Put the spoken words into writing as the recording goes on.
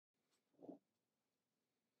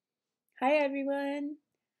Hi everyone.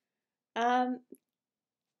 Um,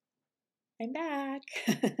 I'm back.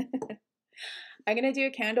 I'm gonna do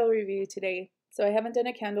a candle review today. So I haven't done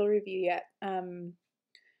a candle review yet,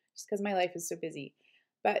 just because my life is so busy.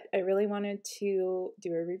 But I really wanted to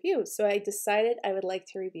do a review. So I decided I would like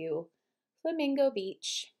to review Flamingo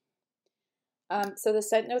Beach. So the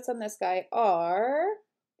scent notes on this guy are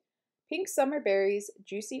pink summer berries,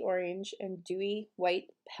 juicy orange, and dewy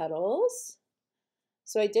white petals.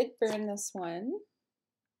 So I did burn this one.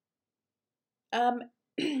 And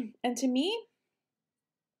to me,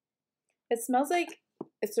 it smells like,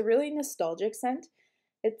 it's a really nostalgic scent.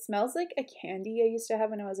 It smells like a candy I used to have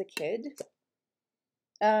when I was a kid.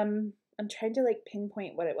 I'm trying to like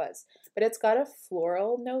pinpoint what it was, but it's got a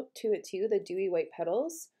floral note to it too, the dewy white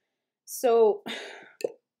petals. So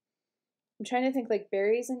I'm trying to think like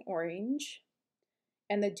berries and orange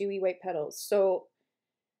and the dewy white petals. So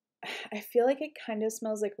I feel like it kind of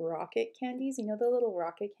smells like rocket candies. You know the little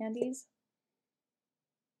rocket candies?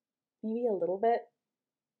 Maybe a little bit,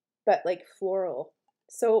 but like floral.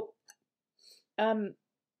 So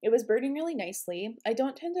it was burning really nicely. I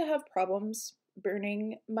don't tend to have problems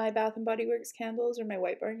burning my Bath and Body Works candles or my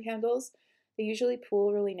White Barn candles. They usually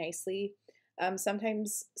pool really nicely.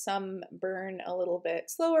 Sometimes some burn a little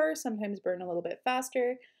bit slower, sometimes burn a little bit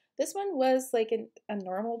faster. This one was like a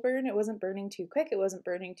normal burn. It wasn't burning too quick, it wasn't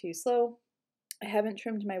burning too slow. I haven't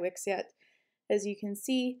trimmed my wicks yet. As you can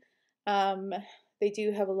see, they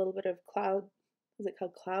do have a little bit of cloud, is it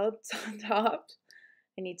called clouds on top?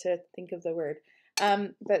 I need to think of the word.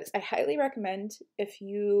 But I highly recommend if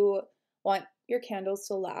you want your candles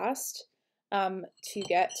to last, to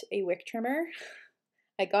get a wick trimmer.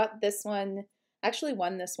 I got this one, actually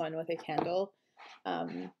won this one with a candle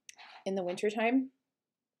in the wintertime,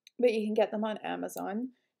 but you can get them on Amazon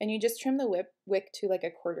and you just trim the wick to like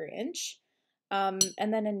a 1/4 inch.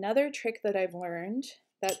 And then another trick that I've learned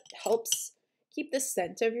that helps keep the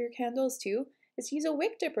scent of your candles too is use a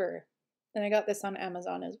wick dipper. And I got this on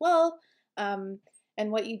Amazon as well. And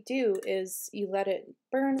what you do is you let it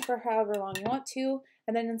burn for however long you want to,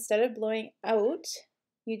 and then instead of blowing out,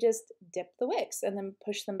 you just dip the wicks and then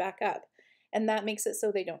push them back up. And that makes it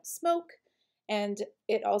so they don't smoke. And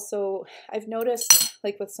it also, I've noticed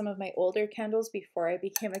like with some of my older candles before I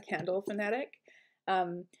became a candle fanatic,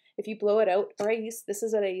 if you blow it out, or this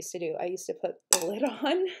is what I used to do. I used to put the lid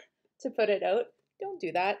on to put it out. Don't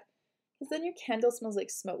do that, because then your candle smells like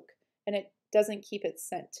smoke and it doesn't keep its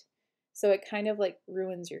scent. So it kind of like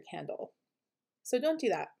ruins your candle. So don't do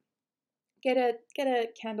that. Get a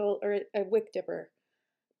candle or a wick dipper.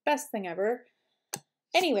 Best thing ever.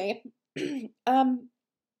 Anyway,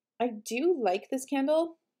 I do like this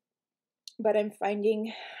candle, but I'm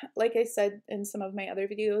finding, like I said in some of my other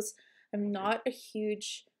videos, I'm not a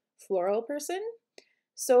huge floral person.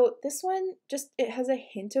 So this one it has a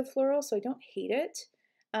hint of floral, so I don't hate it.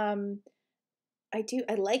 I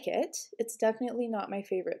like it. It's definitely not my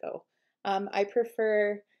favorite though. I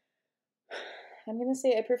prefer, I'm gonna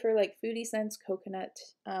say I prefer like fruity scents, coconut.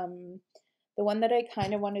 The one that I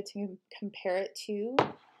kind of wanted to compare it to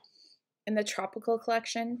in the tropical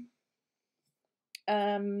collection.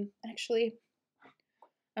 Actually,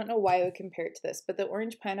 I don't know why I would compare it to this, but the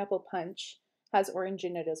orange pineapple punch has orange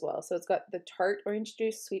in it as well. So it's got the tart orange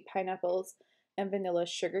juice, sweet pineapples, and vanilla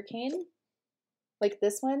sugarcane. Like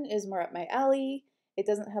this one is more up my alley. It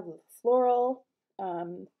doesn't have the floral.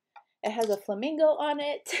 It has a flamingo on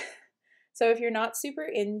it. So if you're not super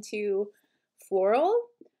into floral,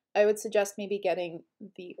 I would suggest maybe getting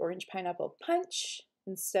the orange pineapple punch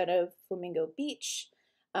instead of flamingo beach.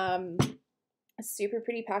 Super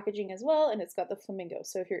pretty packaging as well, and it's got the flamingo.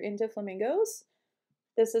 So if you're into flamingos,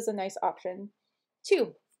 this is a nice option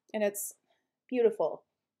too, and it's beautiful.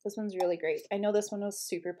 This one's really great. I know this one was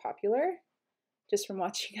super popular just from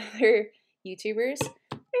watching other YouTubers.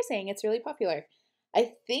 They're saying it's really popular.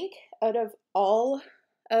 I think out of all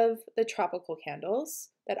of the tropical candles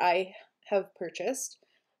that I have purchased,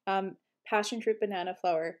 passion fruit banana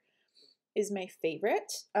flower is my favorite.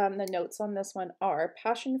 The notes on this one are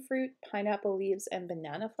passion fruit, pineapple leaves, and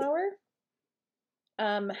banana flower.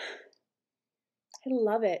 I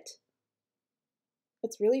love it.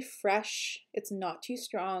 It's really fresh. It's not too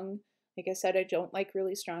strong. Like I said, I don't like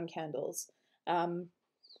really strong candles.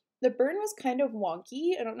 The burn was kind of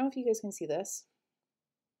wonky. I don't know if you guys can see this.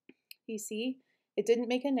 You see, it didn't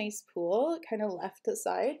make a nice pool. It kind of left the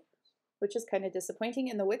side, which is kind of disappointing.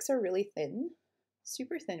 And the wicks are really thin,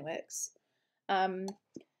 super thin wicks.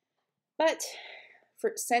 But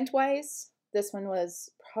for scent-wise, this one was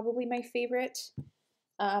probably my favorite.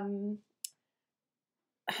 I'm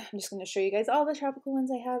just going to show you guys all the tropical ones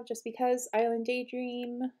I have just because. Island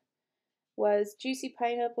Daydream, was juicy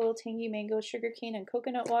pineapple, tangy mango, sugarcane, and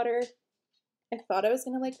coconut water. I thought I was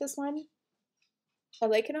going to like this one. I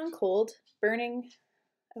like it on cold. Burning,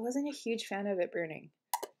 I wasn't a huge fan of it burning.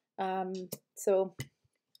 So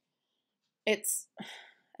it's,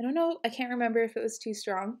 I don't know, I can't remember if it was too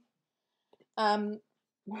strong. Warm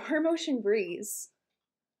Ocean Breeze.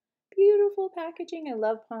 Beautiful packaging. I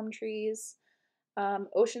love palm trees.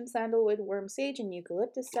 Ocean sandalwood, warm sage, and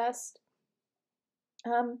eucalyptus zest.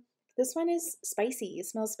 This one is spicy. It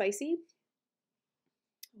smells spicy.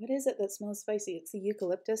 What is it that smells spicy? It's the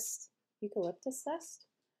eucalyptus zest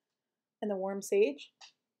and the warm sage.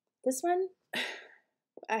 This one,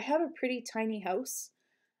 I have a pretty tiny house,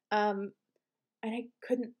 and I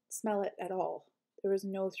couldn't smell it at all. There was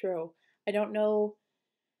no throw. I don't know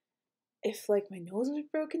if like my nose was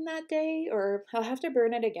broken that day, or I'll have to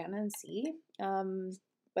burn it again and see.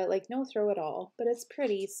 But like no throw at all. But it's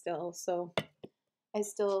pretty still, so I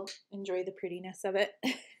still enjoy the prettiness of it.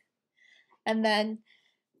 And then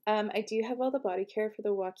I do have all the body care for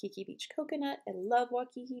the Waikiki Beach Coconut. I love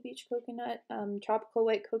Waikiki Beach Coconut. Tropical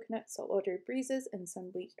white coconut, saltwater breezes, and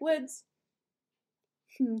sun-bleached woods.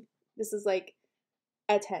 This is like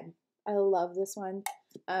a 10. I love this one.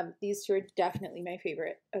 These two are definitely my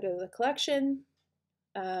favorite out of the collection.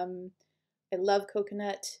 I love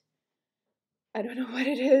coconut. I don't know what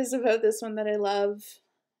it is about this one that I love.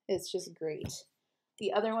 It's just great.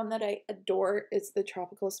 The other one that I adore is the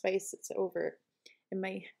tropical spice. It's over in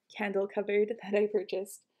my candle cupboard that I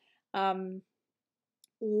purchased.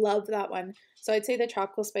 Love that one. So I'd say the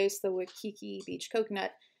tropical spice, the Waikiki Beach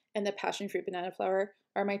Coconut, and the passion fruit banana flower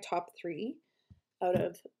are my top 3 out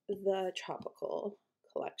of the tropical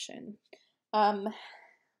collection.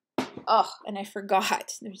 Oh, and I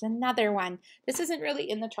forgot. There's another one. This isn't really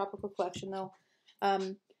in the tropical collection though.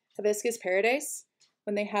 Hibiscus Paradise.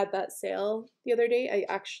 When they had that sale the other day,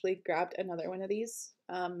 I actually grabbed another one of these.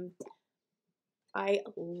 I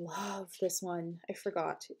love this one. I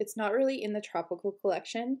forgot. It's not really in the tropical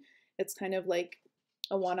collection. It's kind of like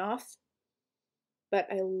a one-off. But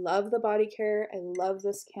I love the body care. I love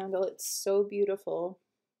this candle. It's so beautiful.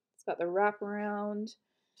 It's got the wraparound.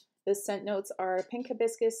 The scent notes are pink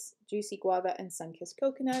hibiscus, juicy guava, and sun-kissed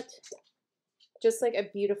coconut. Just like a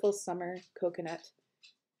beautiful summer coconut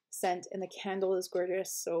scent. And the candle is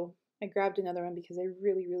gorgeous. So I grabbed another one because I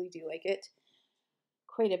really, really do like it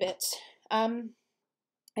quite a bit.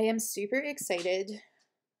 I am super excited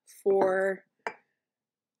for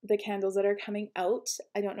the candles that are coming out.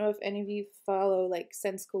 I don't know if any of you follow like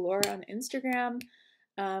Scents Galore on Instagram.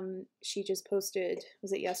 She just posted,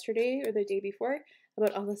 was it yesterday or the day before,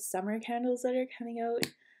 about all the summer candles that are coming out.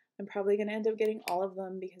 I'm probably going to end up getting all of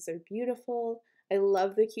them because they're beautiful. I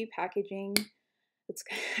love the cute packaging. It's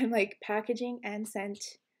kind of like packaging and scent.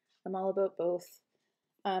 I'm all about both.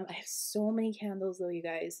 I have so many candles though, you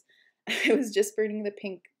guys. I was just burning the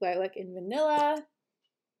pink lilac and vanilla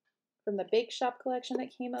from the Bake Shop collection that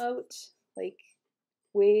came out like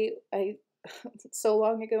so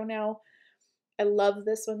long ago now. I love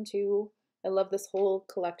this one too. I love this whole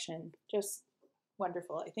collection. Just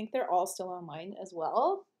wonderful. I think they're all still online as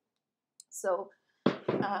well. So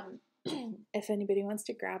if anybody wants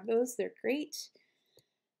to grab those, they're great.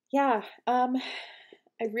 Yeah,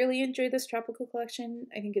 I really enjoy this tropical collection.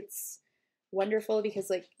 I think it's wonderful because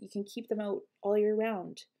like you can keep them out all year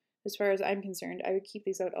round. As far as I'm concerned, I would keep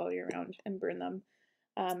these out all year round and burn them.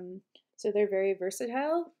 So they're very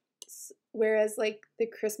versatile. Whereas like the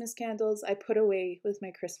Christmas candles, I put away with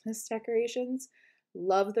my Christmas decorations.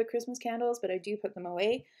 Love the Christmas candles, but I do put them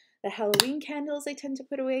away. The Halloween candles I tend to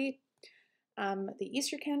put away. The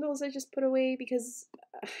Easter candles I just put away because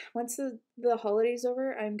once the holiday's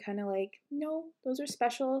over, I'm kind of like, no, those are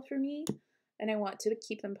special for me and I want to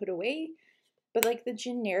keep them put away. But like the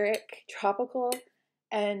generic tropical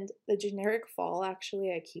and the generic fall,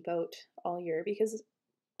 actually, I keep out all year because,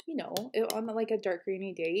 you know, on like a dark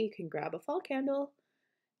rainy day, you can grab a fall candle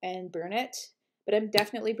and burn it. But I'm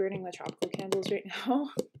definitely burning the tropical candles right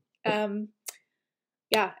now.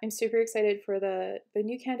 Yeah, I'm super excited for the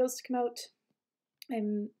new candles to come out.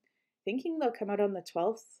 I'm thinking they'll come out on the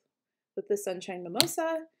 12th with the Sunshine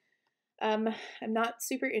Mimosa. I'm not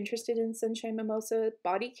super interested in Sunshine Mimosa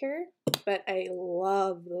body care, but I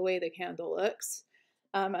love the way the candle looks.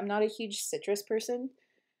 I'm not a huge citrus person,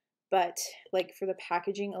 but like for the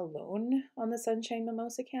packaging alone on the Sunshine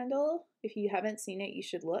Mimosa candle, if you haven't seen it, you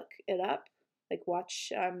should look it up. Like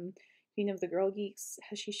watch Queen of the Girl Geeks.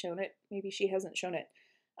 Has she shown it? Maybe she hasn't shown it.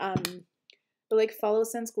 But like follow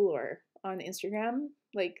Scents Galore on Instagram.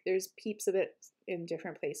 Like there's peeps of it in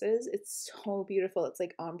different places. It's so beautiful. It's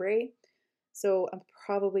like ombre. So I'm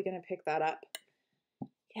probably going to pick that up.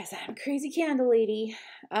 Yes, I'm a crazy candle lady.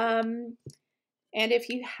 Um, and if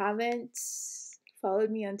you haven't followed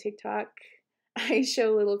me on TikTok, I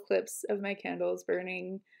show little clips of my candles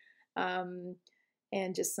burning, um,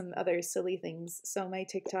 and just some other silly things. So my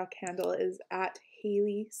TikTok handle is at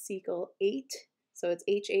Haley Sekel 8. So it's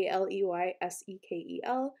HALEYSEKEL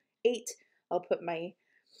 8. I'll put my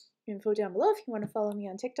info down below if you want to follow me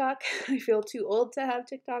on TikTok. I feel too old to have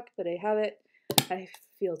TikTok, but I have it. I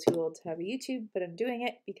feel too old to have a YouTube, but I'm doing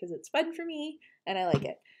it because it's fun for me and I like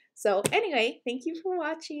it. So anyway, thank you for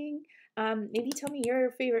watching. Maybe tell me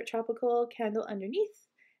your favorite tropical candle underneath,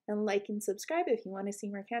 and like and subscribe if you want to see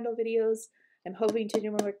more candle videos. I'm hoping to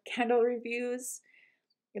do more candle reviews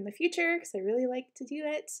in the future because I really like to do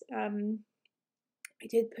it. I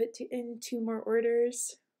did put in 2 more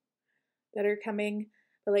orders that are coming.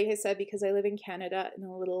 But like I said, because I live in Canada in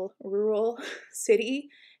a little rural city,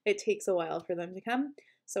 it takes a while for them to come.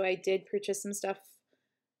 So I did purchase some stuff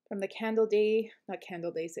from the not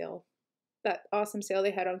Candle Day sale, that awesome sale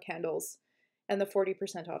they had on candles, and the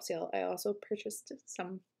 40% off sale. I also purchased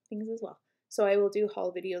some things as well. So I will do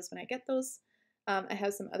haul videos when I get those. I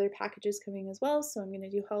have some other packages coming as well, so I'm going to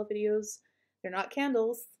do haul videos. They're not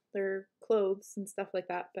candles, they're clothes and stuff like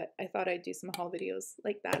that, but I thought I'd do some haul videos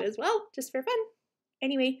like that as well, just for fun.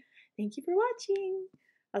 Anyway, thank you for watching.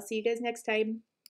 I'll see you guys next time.